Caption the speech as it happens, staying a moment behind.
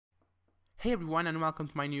Hey everyone, and welcome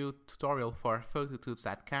to my new tutorial for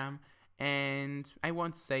phototools.com, and I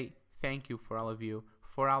want to say thank you for all of you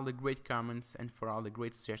for all the great comments and for all the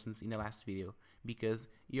great suggestions in the last video, because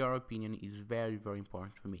your opinion is very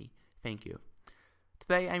important for me. Thank you.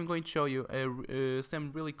 Today I'm going to show you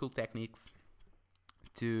some really cool techniques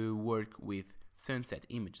to work with sunset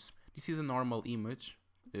images. This is a normal image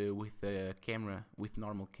with a camera with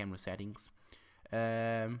normal camera settings,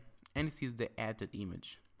 and this is the edited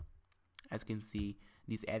image. As you can see,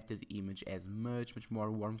 this edited image has much more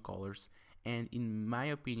warm colors, and in my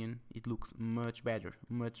opinion it looks much better,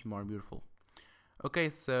 much more beautiful. Okay,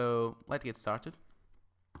 so let's get started.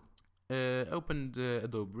 Open the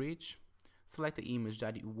Adobe Bridge, select the image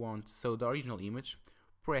that you want, so the original image.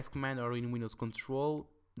 Press Command or in Windows Control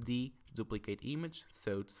D to duplicate image,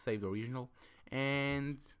 so to save the original,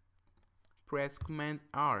 and press Command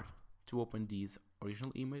R to open this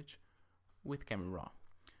original image with Camera Raw.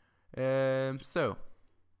 So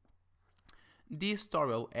this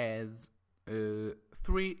tutorial has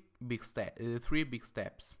three big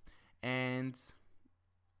steps, and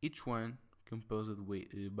each one composed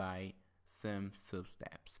by some sub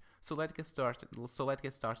steps. So let's get started.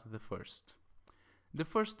 The first. The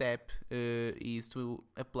first step is to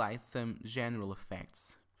apply some general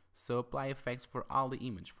effects. So apply effects for all the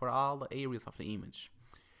image, for all the areas of the image.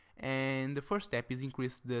 And the first step is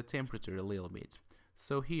increase the temperature a little bit.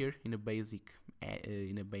 So here in a basic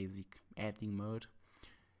editing mode,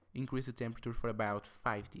 increase the temperature for about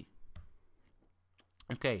 50.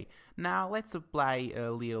 Okay, now let's apply a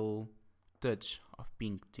little touch of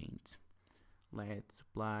pink tint. Let's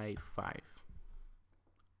apply 5.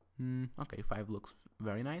 Okay, 5 looks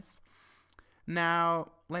very nice.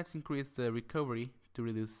 Now let's increase the recovery to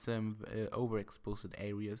reduce some overexposed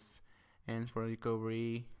areas, and for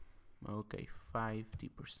recovery, okay,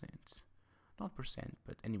 50%. Not percent,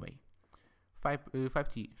 but anyway,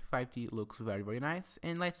 50 looks very nice.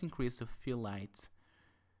 And let's increase the fill light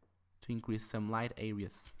to increase some light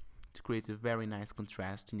areas to create a very nice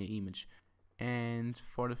contrast in the image. And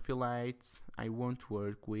for the fill light, I want to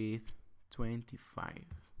work with 25.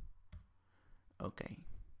 Okay.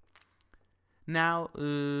 Now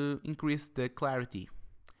increase the clarity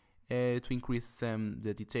to increase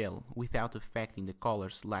the detail without affecting the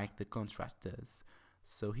colors like the contrast does.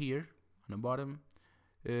 So here on the bottom,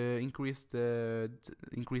 increase the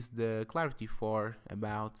clarity for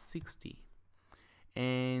about 60,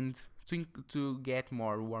 and to get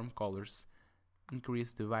more warm colors,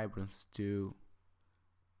 increase the vibrance to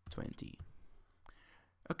 20.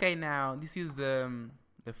 Okay, now this is the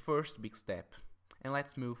first big step, and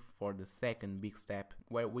let's move for the second big step,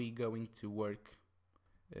 where we're going to work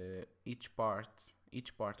each part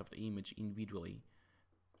of the image individually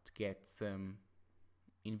to get some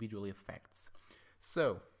individual effects.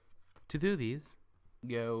 So to do this,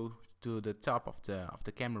 go to the top of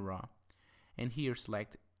the camera raw, and here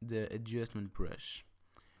select the adjustment brush.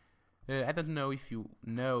 I don't know if you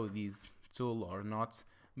know this tool or not,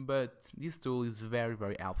 but this tool is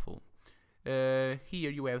very helpful. Here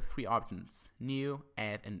you have three options: new,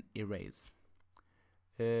 add, and erase.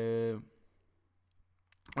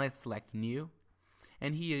 Let's select new,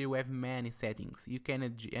 and here you have many settings. You can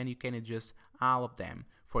adjust all of them.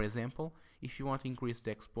 For example, if you want to increase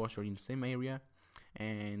the exposure in the same area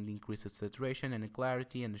and increase the saturation and the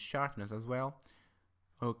clarity and the sharpness as well,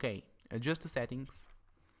 okay, adjust the settings,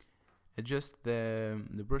 adjust the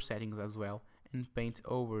brush settings as well, and paint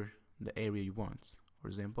over the area you want. For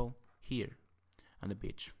example, here on the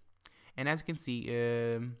beach. And as you can see,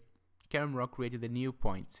 Camera Raw created a new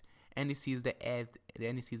point, and this is the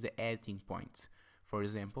editing point. For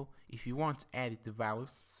example, if you want to edit the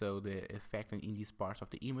values, so the effect in this part of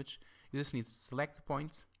the image, you just need to select the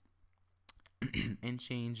point and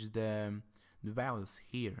change the values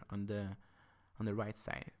here on the right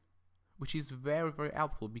side, which is very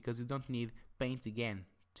helpful because you don't need paint again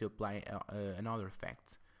to apply another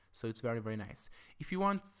effect. So it's very nice. If you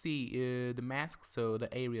want to see the mask, so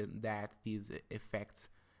the area that these effects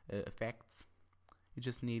affects, you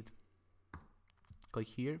just need click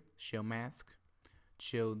here, show mask,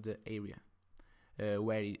 show the area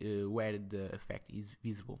where the effect is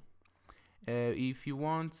visible. If you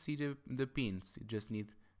want to see the pins, you just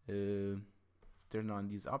need turn on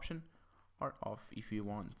this option, or off if you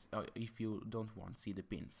don't want to see the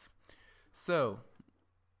pins. So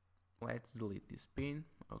let's delete this pin,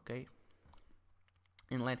 okay,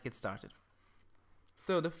 and let's get started.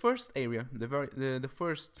 So the first area, the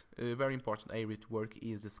first very important area to work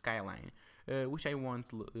is the skyline, which I want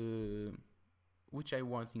to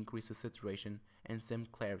increase the saturation and some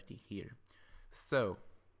clarity here. So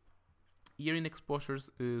Here in exposures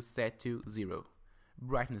set to 0.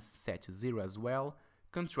 Brightness set to 0 as well.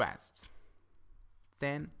 Contrast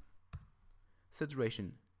 10.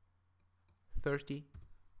 Saturation 30.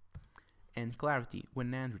 And clarity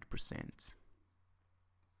 100%.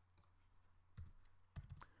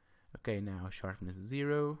 Okay, now sharpness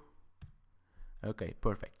 0. Okay,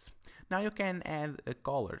 perfect. Now you can add a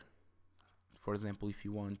color. For example, if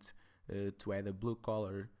you want to add a blue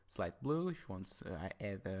color, slight blue. If you want to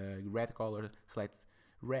add a red color, slight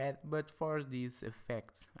red. But for this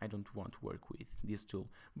effect, I don't want to work with this tool.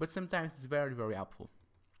 But sometimes it's very, very helpful.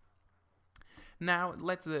 Now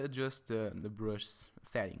let's adjust the brush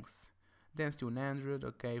settings. Density 100,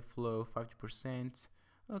 okay, flow 50%.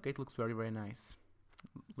 Okay, it looks very, very nice.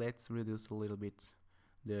 Let's reduce a little bit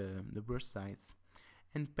the brush size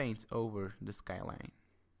and paint over the skyline.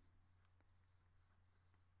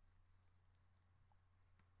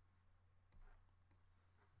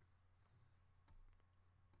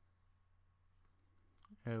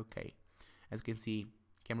 Okay, as you can see,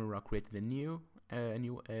 Camera Raw created a new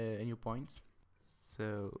point.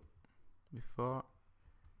 So before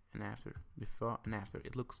and after,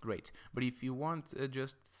 it looks great. But if you want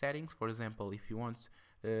just settings, for example, if you want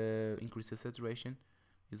increase the saturation,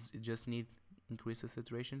 you just need increase the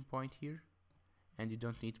saturation point here, and you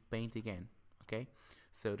don't need paint again. Okay,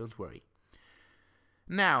 so don't worry.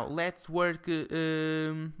 Now let's work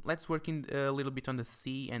in a little bit on the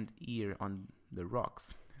sea and here on the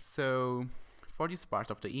rocks. So for this part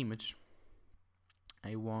of the image,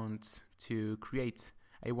 I want to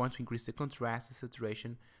increase the contrast, the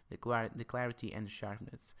saturation, the clarity and the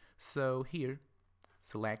sharpness. So here,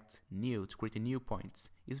 select new to create a new point.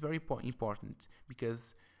 It's very important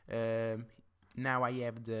because now I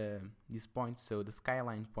have this point, so the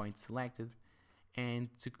skyline point selected, and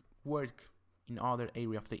to work in other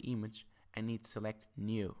area of the image, I need to select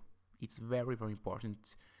new. It's very, very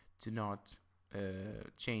important to not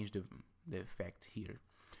change the effect here.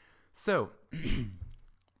 So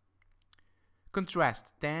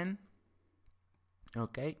contrast 10,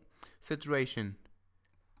 okay, saturation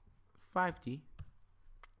 50,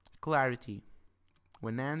 clarity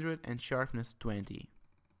 100 and sharpness 20.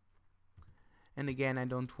 And again, I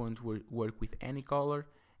don't want to work with any color.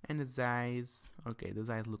 And the size, okay, the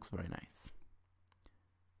size looks very nice.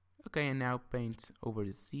 Okay, and now paint over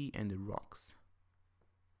the sea and the rocks.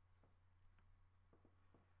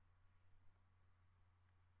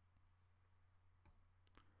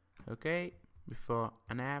 Okay, before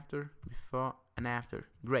and after,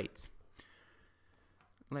 great.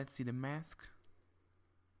 Let's see the mask.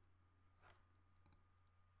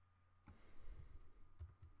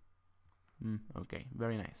 Okay,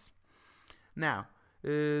 very nice. Now,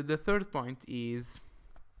 the third point is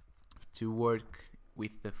to work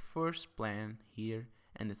with the first plan here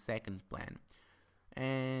and the second plan.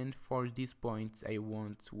 And for this point, I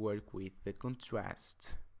want to work with the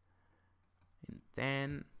contrast in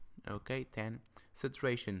 10. Okay, 10.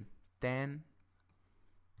 Saturation 10.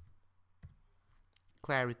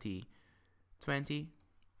 Clarity 20.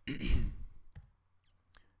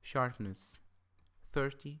 Sharpness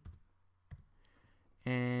 30.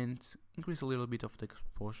 And increase a little bit of the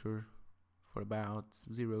exposure for about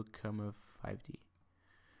 0.5D.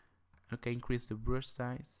 Okay, increase the brush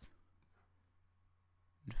size,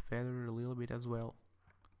 the feather a little bit as well.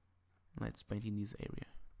 Let's paint in this area.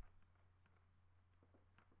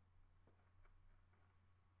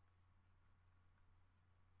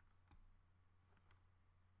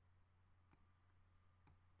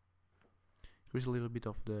 Increase a little bit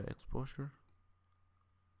of the exposure.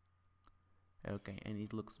 Okay, and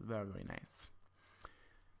it looks very, very nice.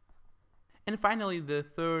 And finally, the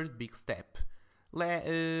third big step.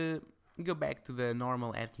 Go back to the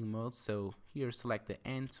normal editing mode. So here, select the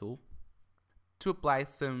End tool to apply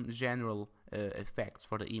some general effects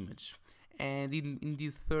for the image. And in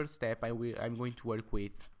this third step, I'm going to work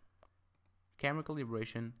with camera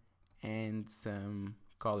calibration and some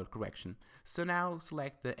color correction. So now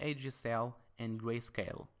select the HSL and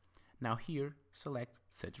grayscale. Now here, select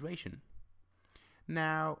saturation.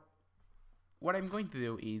 Now, what I'm going to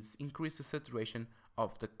do is increase the saturation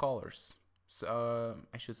of the colors. So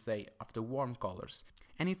I should say of the warm colors,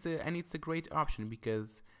 and it's a great option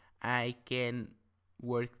because I can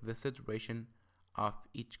work the saturation of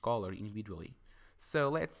each color individually. So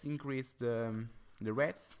let's increase the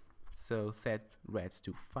reds. So set reds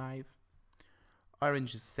to 5,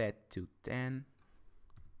 orange is set to 10,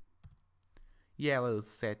 yellow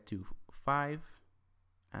set to 5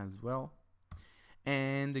 as well,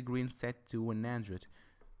 and the green set to 100,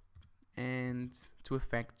 and to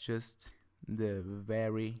affect just the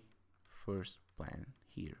very first plan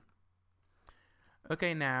here.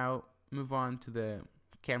 Okay, now move on to the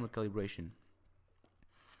camera calibration.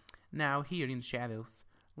 Now here in shadows,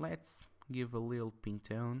 let's give a little pink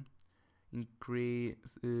tone, increase,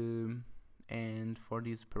 and for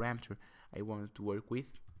this parameter I want to work with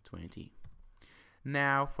 20.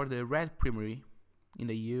 Now for the red primary, in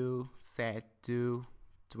the hue set to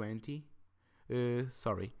 20,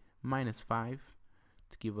 -5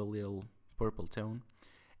 to give a little purple tone,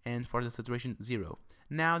 and for the saturation 0.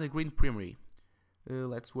 Now the green primary,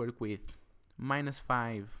 let's work with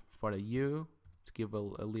 -5 for the hue to give a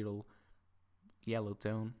little yellow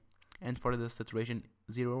tone, and for the saturation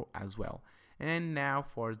 0 as well. And now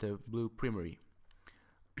for the blue primary,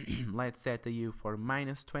 let's set the hue for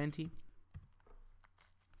 -20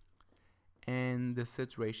 and the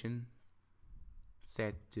saturation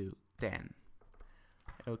set to 10.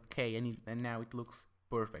 Okay, and now it looks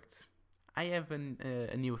perfect. I have a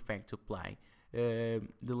new effect to apply,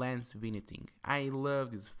 the lens vignetting. I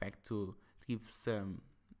love this effect to give some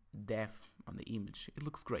depth on the image. It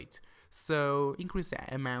looks great. So increase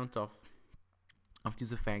the amount of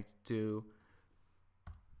this effect to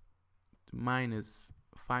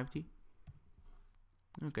 -50.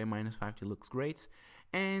 Okay, -50 looks great,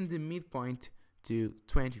 and the midpoint to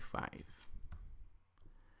 25.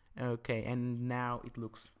 Okay, and now it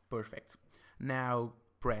looks perfect. Now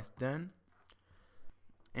press done,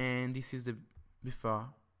 and this is the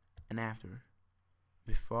before and after.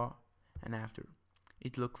 Before and after.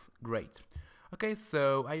 It looks great. Okay,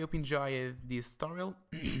 so I hope you enjoyed this tutorial.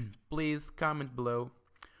 Please comment below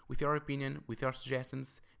with your opinion, with your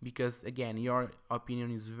suggestions, because again, your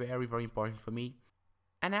opinion is very, very important for me.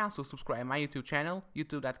 And also subscribe my YouTube channel,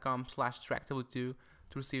 youtube.com/tracktable2,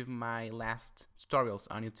 to receive my last tutorials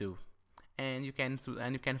on YouTube. And you can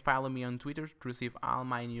follow me on Twitter to receive all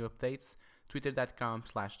my new updates,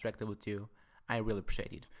 twitter.com/tracktable2. I really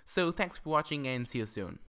appreciate it. So thanks for watching and see you soon.